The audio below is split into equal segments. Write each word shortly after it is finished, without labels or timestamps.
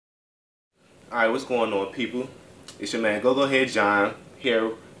Alright, what's going on, people? It's your man Go Ahead John.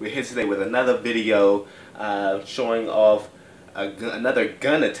 We're here today with another video showing off another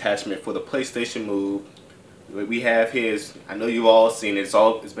gun attachment for the PlayStation Move. What we have here is, I know you've all seen it,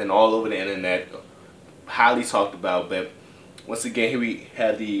 it's been all over the internet, highly talked about, but once again here we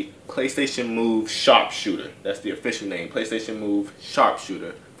have the PlayStation Move Sharpshooter. That's the official name, PlayStation Move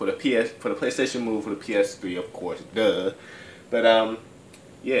Sharpshooter for the PlayStation Move for the PS3, of course, duh. But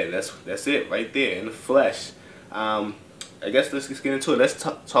yeah, that's it right there in the flesh. I guess let's just get into it. Let's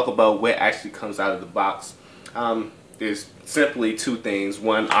talk about what actually comes out of the box. There's simply two things.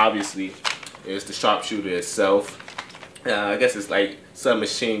 One, obviously, is the sharpshooter itself. I guess it's like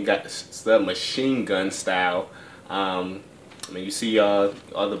submachine gun style. I mean, you see all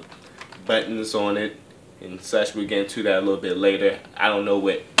the buttons on it and such. We'll get into that a little bit later. I don't know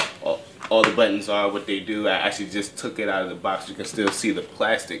what all the buttons are, what they do. I actually just took it out of the box. You can still see the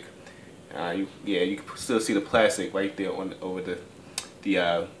plastic. You can still see the plastic right there over the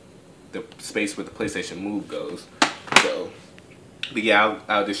space where the PlayStation Move goes. So, but yeah,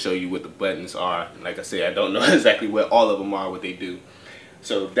 I'll just show you what the buttons are. Like I said, I don't know exactly what all of them are, what they do.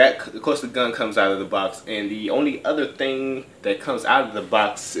 So that, of course, the gun comes out of the box, and the only other thing that comes out of the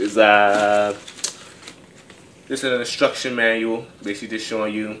box is this is an instruction manual, basically just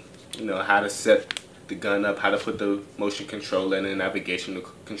showing you, how to set the gun up, how to put the motion controller and the navigational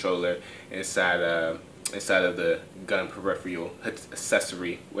controller inside of the gun peripheral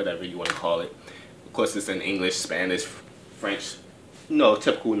accessory, whatever you want to call it. Of course, it's in English, Spanish, French,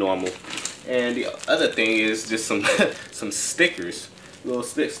 typical normal. And the other thing is just some some stickers, little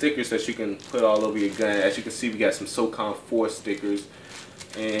stickers that you can put all over your gun. As you can see, we got some SOCOM 4 stickers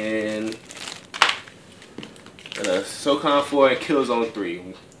and SOCOM 4 and Killzone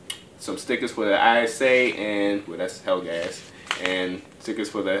 3. Some stickers for the ISA and, well, that's Hellgas, and stickers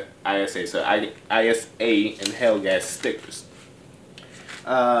for the ISA. So ISA and Hellgas stickers.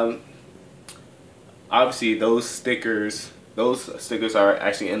 Obviously, those stickers are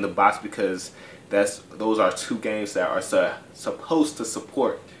actually in the box because those are two games that are supposed to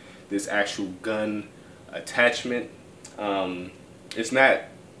support this actual gun attachment. It's not.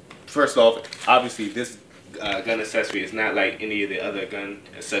 First off, obviously, this gun accessory is not like any of the other gun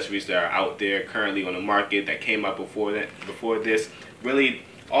accessories that are out there currently on the market that came out before this. Really,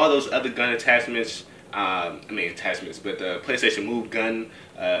 all those other gun attachments, but the PlayStation Move gun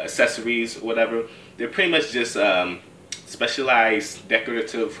accessories, whatever, they're pretty much just specialized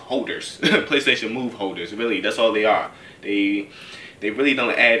decorative holders, PlayStation Move holders. Really, that's all they are. They really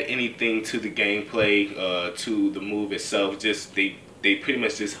don't add anything to the gameplay, to the Move itself. Just they pretty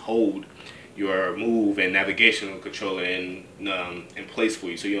much just hold your Move and navigational controller in place for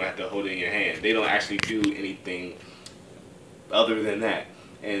you, so you don't have to hold it in your hand. They don't actually do anything other than that,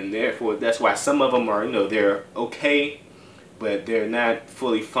 and therefore that's why some of them are, they're okay, but they're not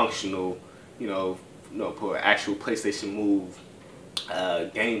fully functional, for actual PlayStation Move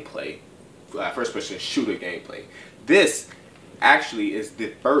gameplay, first-person shooter gameplay. This actually is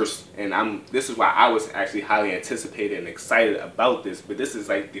the first, and this is why I was actually highly anticipated and excited about this. But this is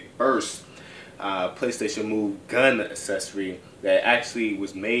like the first PlayStation Move gun accessory that actually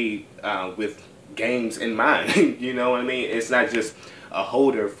was made with games in mind. You know what I mean? It's not just a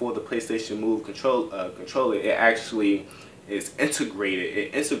holder for the PlayStation Move controller. It actually is integrated.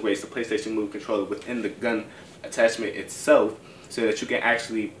 It integrates the PlayStation Move controller within the gun attachment itself, so that you can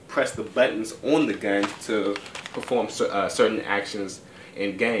actually press the buttons on the gun to perform certain actions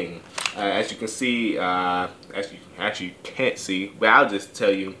in game. As you can see, actually you can't see, but I'll just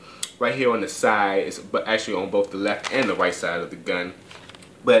tell you. Right here on the side, it's actually on both the left and the right side of the gun.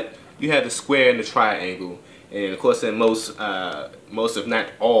 But you have the square and the triangle, and of course, in most if not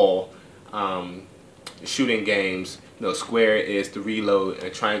all shooting games, square is the reload,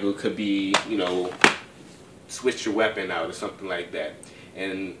 and triangle could be, switch your weapon out or something like that.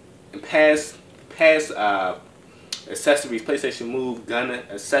 And in past accessories, PlayStation Move gun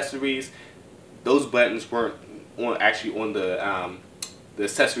accessories, those buttons weren't actually on the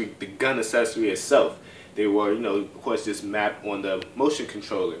gun accessory itself. They were, of course, just mapped on the motion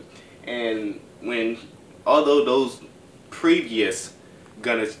controller. And although those previous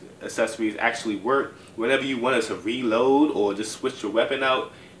gun accessories actually worked, whenever you wanted to reload or just switch your weapon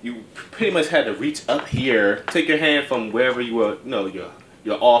out, you pretty much had to reach up here, take your hand from wherever you were,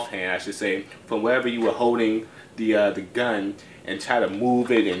 your offhand, I should say, from wherever you were holding the gun, and try to move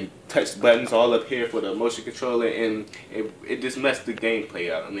it and touch buttons all up here for the motion controller, and it just messed the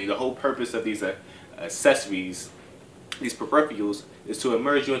gameplay up. I mean, the whole purpose of these accessories, these peripherals, is to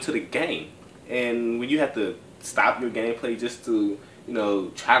immerse you into the game. And when you have to stop your gameplay just to you know,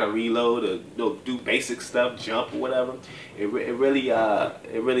 try to reload or, you know, do basic stuff, jump or whatever, it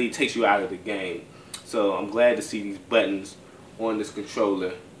really takes you out of the game. So I'm glad to see these buttons on this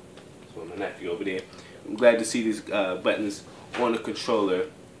controller. So my nephew over there. I'm glad to see these buttons on the controller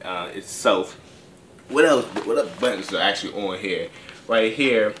itself. What else? What other buttons are actually on here? Right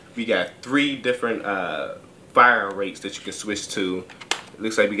here, we got 3 different fire rates that you can switch to. It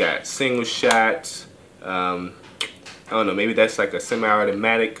looks like we got single shots. I don't know, maybe that's like a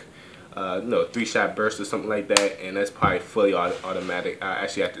semi-automatic, you know, 3-shot burst or something like that, and that's probably fully automatic. I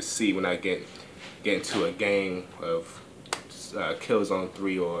actually have to see when I get into a game of Killzone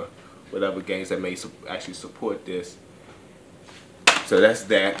 3 or whatever games that may actually support this. So that's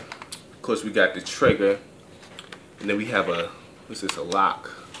that. Of course, we got the trigger, and then we have a, this is a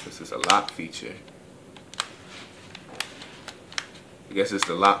lock. This is a lock feature. I guess it's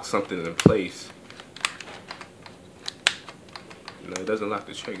to lock something in place. No, it doesn't lock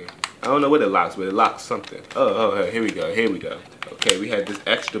the trigger. I don't know what it locks, but it locks something. Oh, here we go, here we go. Okay, we have this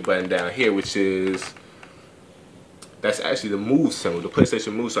extra button down here, which is, that's actually the move symbol, the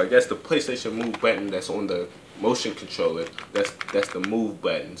PlayStation Move. So I guess the PlayStation Move button that's on the motion controller, that's the move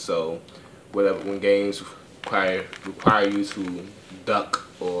button. So whatever, when games require you to duck,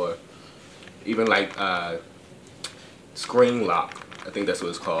 or even like screen lock, I think that's what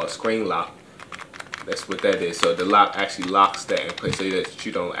it's called, screen lock. That's what that is. So the lock actually locks that in place so that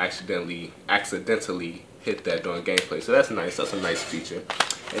you don't accidentally hit that during gameplay. So that's nice. That's a nice feature.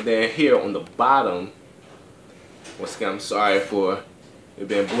 And then here on the bottom, once again, I'm sorry for it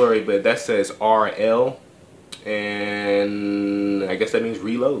being blurry, but that says RL, and I guess that means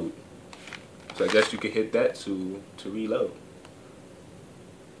reload. So I guess you can hit that to reload.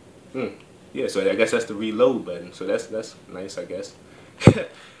 Yeah, so I guess that's the reload button. So that's nice, I guess.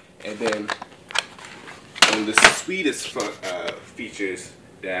 And then the sweetest features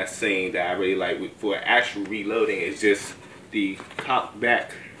that I've seen that I really like for actual reloading is just the top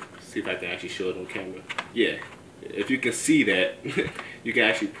back. See if I can actually show it on camera. Yeah, if you can see that, you can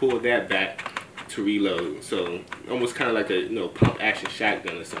actually pull that back to reload. So almost kind of like a, you know, pump action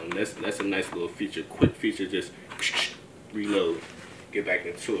shotgun or something. That's a nice little feature, quick feature. Just reload, get back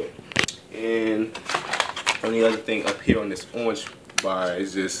into it. And only other thing up here on this orange bar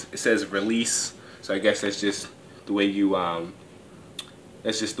is just, it says release. So I guess that's just the way you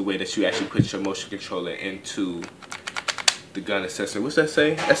that's just the way that you actually put your motion controller into the gun accessory. What's that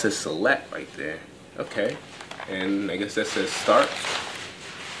say? That says select right there. Okay. And I guess that says start.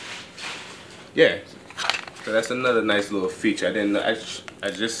 Yeah. So that's another nice little feature. I didn't know,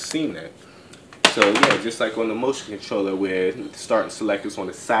 I just seen that. So yeah, just like on the motion controller where the start and select is on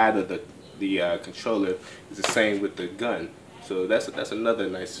the side of the controller, is the same with the gun. So that's another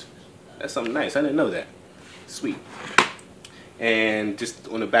nice, that's something nice. I didn't know that. Sweet. And just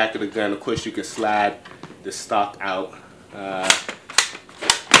on the back of the gun, of course, you can slide the stock out.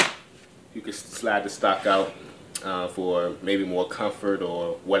 You can slide the stock out for maybe more comfort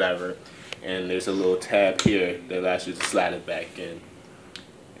or whatever. And there's a little tab here that allows you to slide it back in.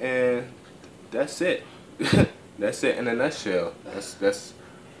 And that's it. That's it in a nutshell. That's this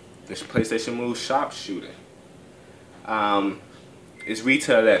PlayStation Move sharpshooter. It's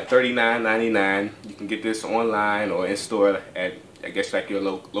retailed at $39.99. You can get this online or in store at, I guess, like your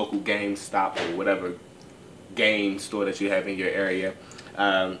local GameStop or whatever game store that you have in your area.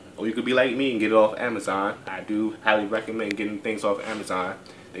 Or you could be like me and get it off Amazon. I do highly recommend getting things off Amazon.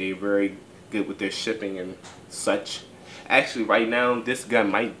 They're very good with their shipping and such. Actually, right now, this gun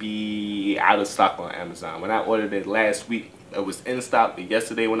might be out of stock on Amazon. When I ordered it last week, it was in stock, but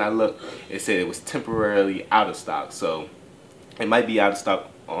yesterday when I looked, it said it was temporarily out of stock. So it might be out of stock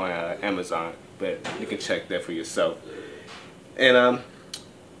on Amazon, but you can check that for yourself. And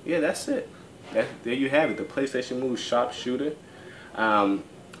yeah, that's it. There you have it, the PlayStation Move sharpshooter.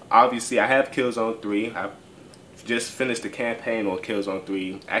 Obviously, I have Killzone 3. I've just finished the campaign on Killzone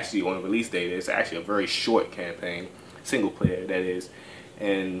 3. Actually, on the release date, it's actually a very short campaign, single player that is.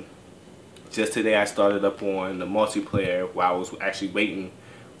 And just today I started up on the multiplayer while I was actually waiting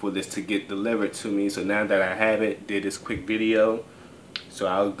for this to get delivered to me. So now that I have it, did this quick video. So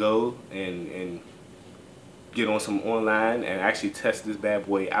I'll go and get on some online and actually test this bad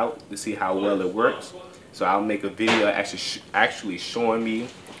boy out to see how well it works. So I'll make a video actually showing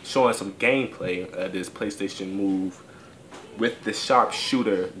some gameplay of this PlayStation Move with the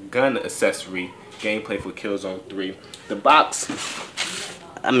sharpshooter gun accessory gameplay for Killzone 3. The box,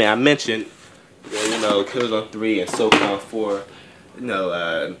 I mean, I mentioned, you know, Killzone 3 and SOCOM 4, you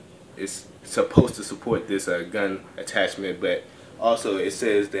know, it's supposed to support this gun attachment, but also it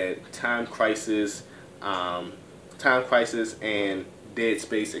says that Time Crisis Time Crisis and Dead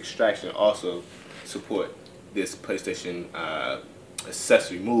Space Extraction also support this PlayStation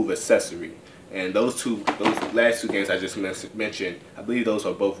Move accessory. And those last two games I just mentioned, I believe those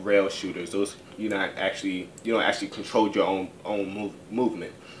are both rail shooters. Those you don't actually control your own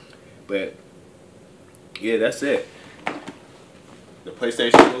movement. But yeah, that's it. The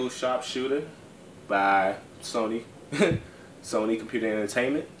PlayStation Move Sharpshooter by Sony, Sony Computer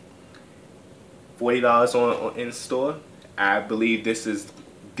Entertainment. $40 on in store. I believe this is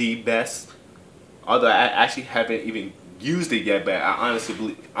the best. Although I actually haven't even used it yet, but I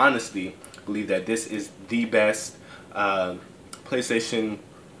honestly believe that this is the best PlayStation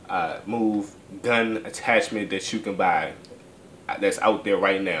Move gun attachment that you can buy that's out there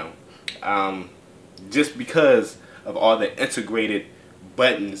right now. Just because of all the integrated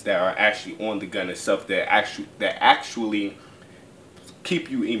buttons that are actually on the gun itself that actually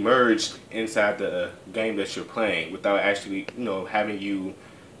keep you immersed inside the game that you're playing without actually having you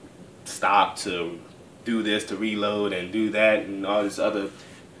stop to do this, to reload and do that and all this other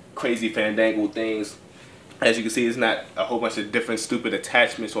crazy fandangled things. As you can see, it's not a whole bunch of different stupid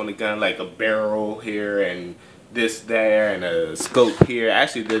attachments on the gun, like a barrel here and this there and a scope here.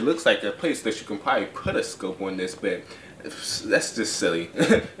 Actually, there looks like a place that you can probably put a scope on this, but that's just silly.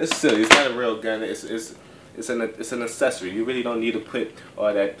 It's silly. It's not a real gun. It's an accessory. You really don't need to put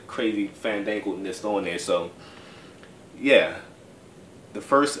all that crazy fandangledness on there. So yeah, the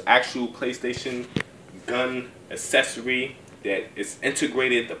first actual PlayStation gun accessory that is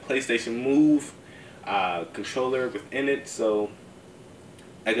integrated the PlayStation Move controller within it. So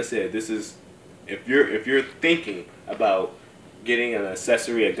like I said, this is if you're thinking about getting an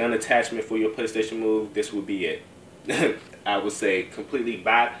accessory, a gun attachment for your PlayStation Move, this would be it. I would say completely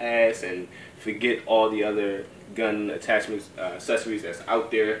bypass and forget all the other gun attachments, accessories that's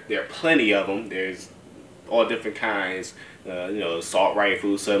out there. There are plenty of them. There's all different kinds. Assault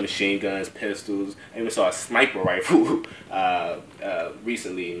rifles, submachine guns, pistols. I even saw a sniper rifle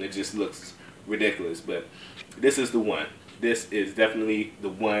recently, and it just looks ridiculous. But this is the one. This is definitely the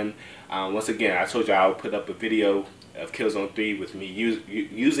one. Once again, I told you I would put up a video of Killzone 3 with me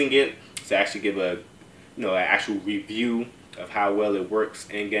using it to actually give a an actual review of how well it works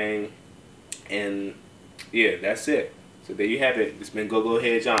in game. And yeah, that's it. So there you have it. It's been Go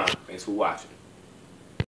Ahead John. Thanks for watching.